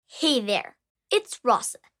Hey there, it's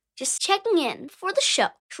Rossa, just checking in for the show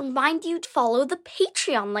to remind you to follow the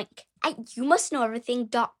Patreon link at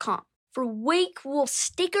youmustknoweverything.com for way cool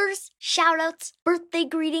stickers, shoutouts, birthday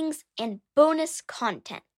greetings, and bonus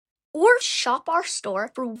content. Or shop our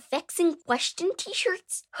store for vexing question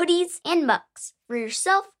t-shirts, hoodies, and mugs for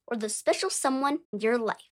yourself or the special someone in your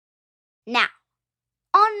life. Now,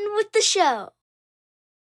 on with the show.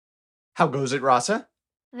 How goes it, Rossa?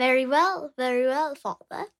 Very well,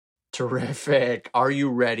 Father. Terrific. Are you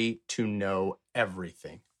ready to know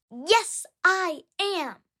everything? Yes, I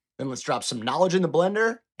am. Then let's drop some knowledge in the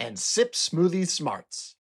blender and sip Smoothie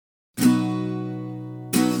Smarts.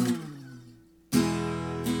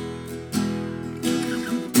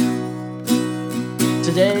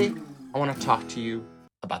 Today, I want to talk to you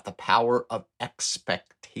about the power of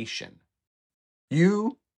expectation.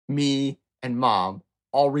 You, me, and Mom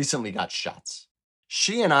all recently got shots.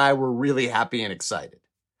 She and I were really happy and excited.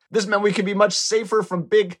 This meant we could be much safer from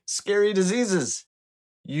big, scary diseases.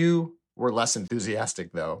 You were less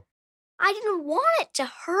enthusiastic, though. I didn't want it to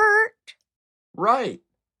hurt. Right.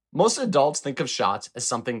 Most adults think of shots as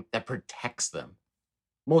something that protects them.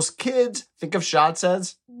 Most kids think of shots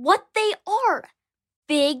as what they are.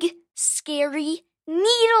 Big, scary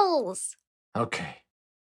needles. Okay.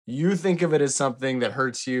 You think of it as something that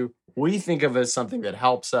hurts you. We think of it as something that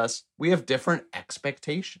helps us. We have different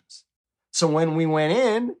expectations. So when we went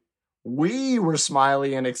in, we were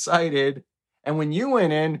smiley and excited. And when you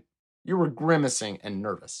went in, you were grimacing and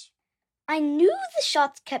nervous. I knew the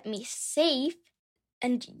shots kept me safe,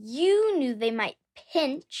 and you knew they might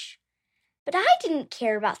pinch. But I didn't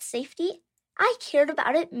care about safety. I cared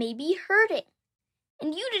about it maybe hurting.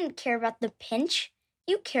 And you didn't care about the pinch.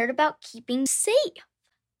 You cared about keeping safe.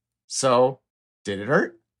 So, did it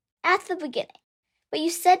hurt? At the beginning. But you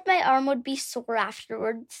said my arm would be sore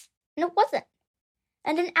afterwards, and it wasn't.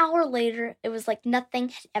 And an hour later, it was like nothing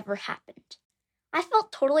had ever happened. I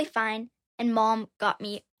felt totally fine, and Mom got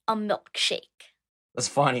me a milkshake. That's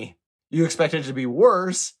funny. You expected it to be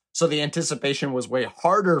worse, so the anticipation was way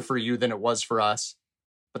harder for you than it was for us.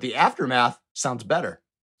 But the aftermath sounds better.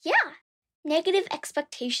 Yeah. Negative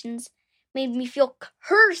expectations made me feel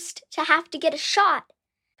cursed to have to get a shot,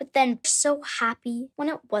 but then so happy when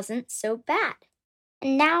it wasn't so bad.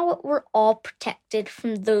 And now we're all protected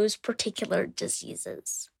from those particular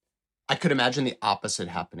diseases. I could imagine the opposite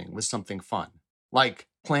happening with something fun, like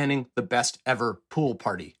planning the best ever pool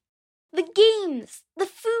party. The games, the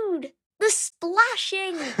food, the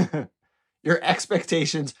splashing. Your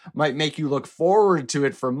expectations might make you look forward to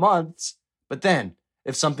it for months, but then,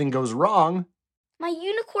 if something goes wrong, my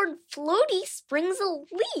unicorn floaty springs a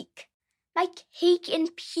leak. My cake and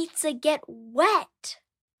pizza get wet.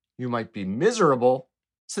 You might be miserable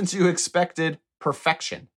since you expected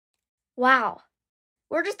perfection. Wow.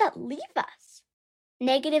 Where does that leave us?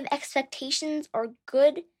 Negative expectations are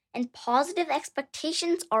good and positive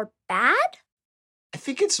expectations are bad? I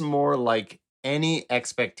think it's more like any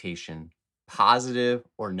expectation, positive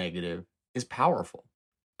or negative, is powerful.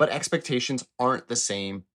 But expectations aren't the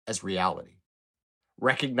same as reality.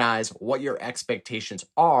 Recognize what your expectations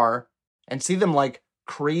are and see them like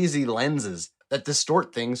crazy lenses that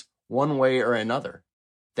distort things one way or another.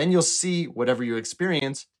 Then you'll see whatever you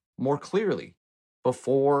experience more clearly,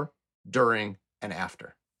 before, during, and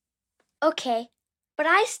after. Okay, but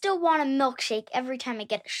I still want a milkshake every time I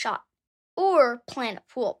get a shot, or plan a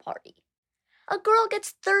pool party. A girl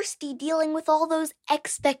gets thirsty dealing with all those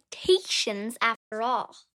expectations after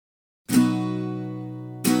all.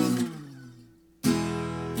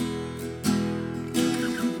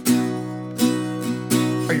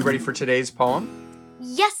 Are you ready for today's poem?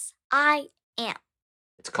 Yes, I am.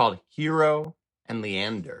 It's called Hero and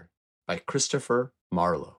Leander by Christopher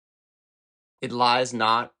Marlowe. It lies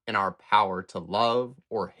not in our power to love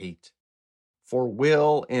or hate, for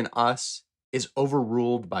will in us is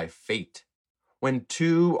overruled by fate. When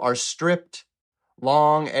two are stripped,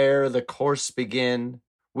 long ere the course begin,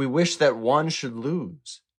 we wish that one should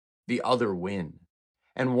lose, the other win.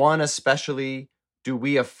 And one especially do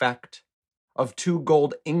we affect, of two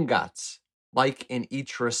gold ingots, like in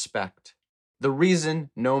each respect. The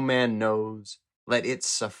reason no man knows, let it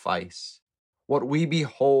suffice. What we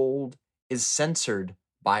behold is censored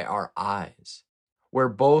by our eyes. Where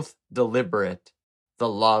both deliberate, the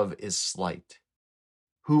love is slight.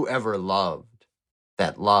 Whoever loved,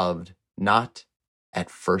 that loved not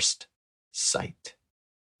at first sight.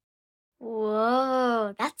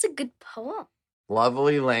 Whoa, that's a good poem.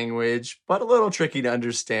 Lovely language, but a little tricky to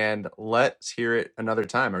understand. Let's hear it another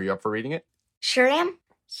time. Are you up for reading it? Sure am.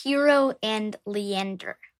 Hero and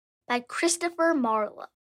Leander by Christopher Marlowe.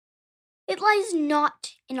 It lies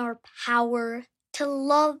not in our power to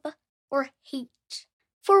love or hate,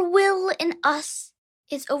 for will in us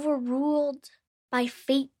is overruled by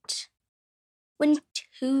fate. When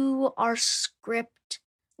two are script,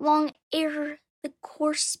 long ere the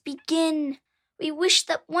course begin, we wish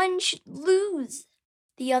that one should lose,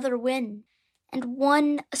 the other win, and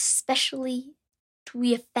one especially to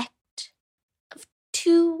the effect of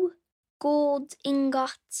two gold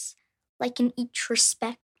ingots, like in each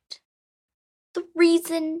respect. The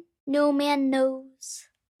reason no man knows,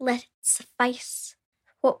 let it suffice.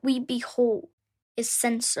 What we behold is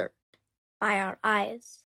censored by our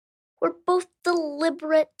eyes. We're both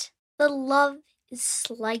deliberate, the love is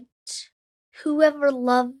slight. Whoever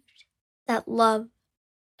loved that love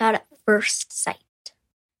not at first sight.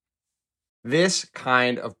 This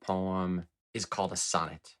kind of poem is called a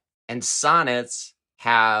sonnet. And sonnets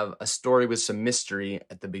have a story with some mystery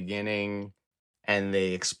at the beginning, and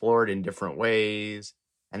they explore it in different ways,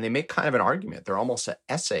 and they make kind of an argument. They're almost an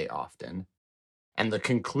essay often. And the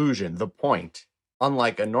conclusion, the point,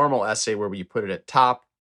 unlike a normal essay where you put it at top,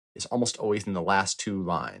 is almost always in the last two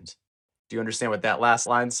lines. Do you understand what that last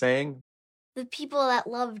line's saying? The people that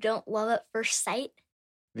love don't love at first sight.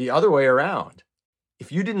 The other way around.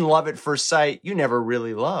 If you didn't love at first sight, you never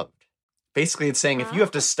really loved. Basically, it's saying if you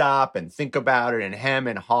have to stop and think about it and hem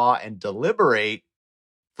and haw and deliberate,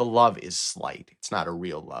 the love is slight. It's not a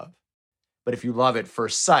real love. But if you love at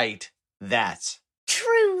first sight, that's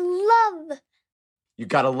true love. You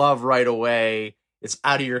got to love right away. It's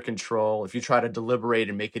out of your control. If you try to deliberate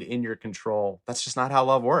and make it in your control, that's just not how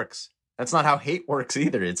love works. That's not how hate works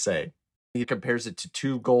either, it'd say. He compares it to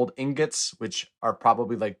two gold ingots, which are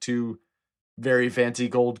probably like two very fancy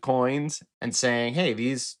gold coins, and saying, hey,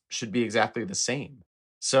 these should be exactly the same.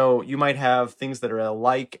 So you might have things that are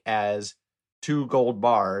alike as two gold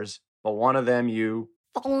bars, but one of them you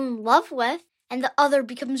fall in love with, and the other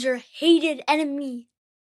becomes your hated enemy.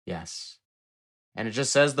 Yes. And it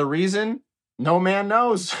just says the reason, no man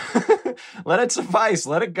knows. Let it suffice.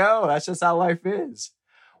 Let it go. That's just how life is.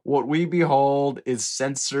 What we behold is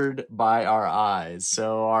censored by our eyes.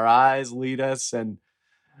 So our eyes lead us, and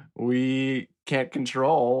we can't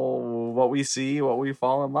control what we see, what we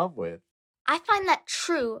fall in love with. I find that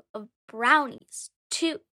true of brownies,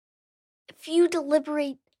 too. If you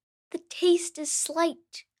deliberate, the taste is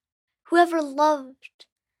slight. Whoever loved,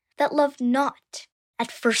 that loved not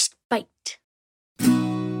at first bite.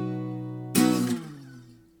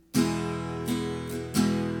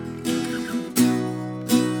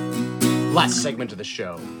 Last segment of the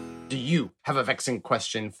show. Do you have a vexing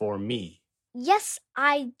question for me? Yes,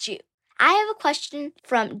 I do. I have a question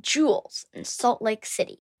from Jules in Salt Lake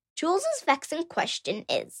City. Jules's vexing question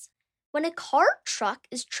is, when a car or truck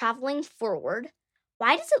is traveling forward,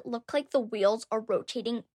 why does it look like the wheels are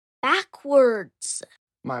rotating backwards?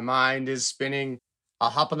 My mind is spinning. I'll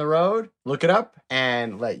hop on the road, look it up,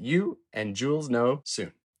 and let you and Jules know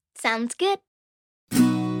soon. Sounds good.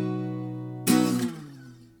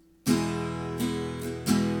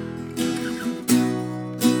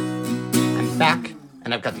 I'm back,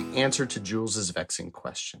 and I've got the answer to Jules's vexing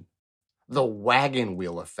question. The wagon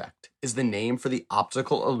wheel effect is the name for the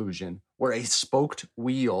optical illusion where a spoked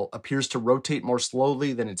wheel appears to rotate more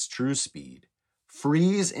slowly than its true speed,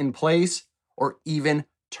 freeze in place, or even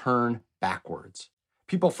turn backwards.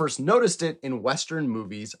 People first noticed it in Western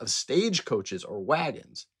movies of stagecoaches or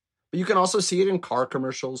wagons, but you can also see it in car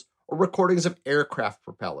commercials or recordings of aircraft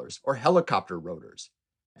propellers or helicopter rotors,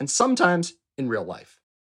 and sometimes in real life.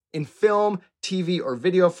 In film, TV, or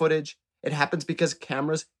video footage, it happens because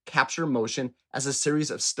cameras capture motion as a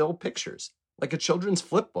series of still pictures, like a children's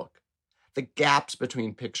flip book. The gaps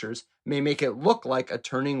between pictures may make it look like a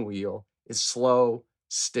turning wheel is slow,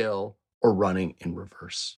 still, or running in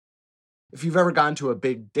reverse. If you've ever gone to a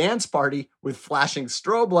big dance party with flashing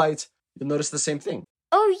strobe lights, you'll notice the same thing.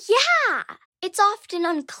 Oh, yeah! It's often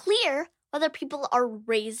unclear whether people are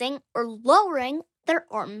raising or lowering their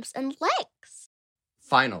arms and legs.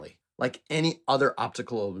 Finally, like any other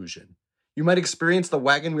optical illusion, you might experience the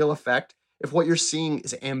wagon wheel effect if what you're seeing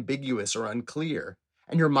is ambiguous or unclear,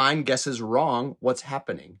 and your mind guesses wrong what's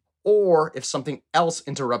happening, or if something else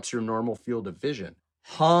interrupts your normal field of vision.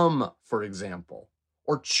 Hum, for example,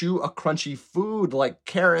 or chew a crunchy food like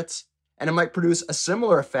carrots, and it might produce a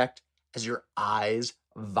similar effect as your eyes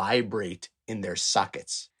vibrate in their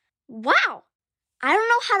sockets. Wow! I don't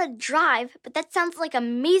know how to drive, but that sounds like an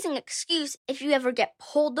amazing excuse if you ever get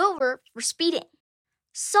pulled over for speeding.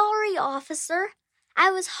 Sorry, officer.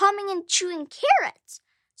 I was humming and chewing carrots,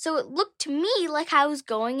 so it looked to me like I was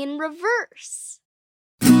going in reverse.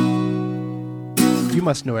 You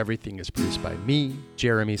Must Know Everything is produced by me,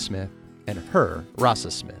 Jeremy Smith, and her, Rasa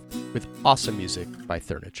Smith, with awesome music by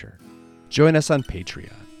Furniture. Join us on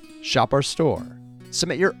Patreon, shop our store,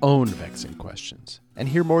 submit your own vexing questions, and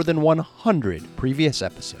hear more than 100 previous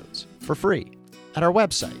episodes for free at our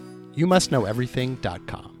website,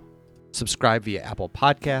 youmustknoweverything.com. Subscribe via Apple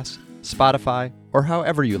Podcasts, Spotify, or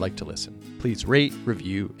however you like to listen. Please rate,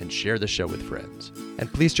 review, and share the show with friends.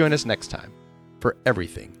 And please join us next time for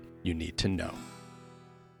everything you need to know.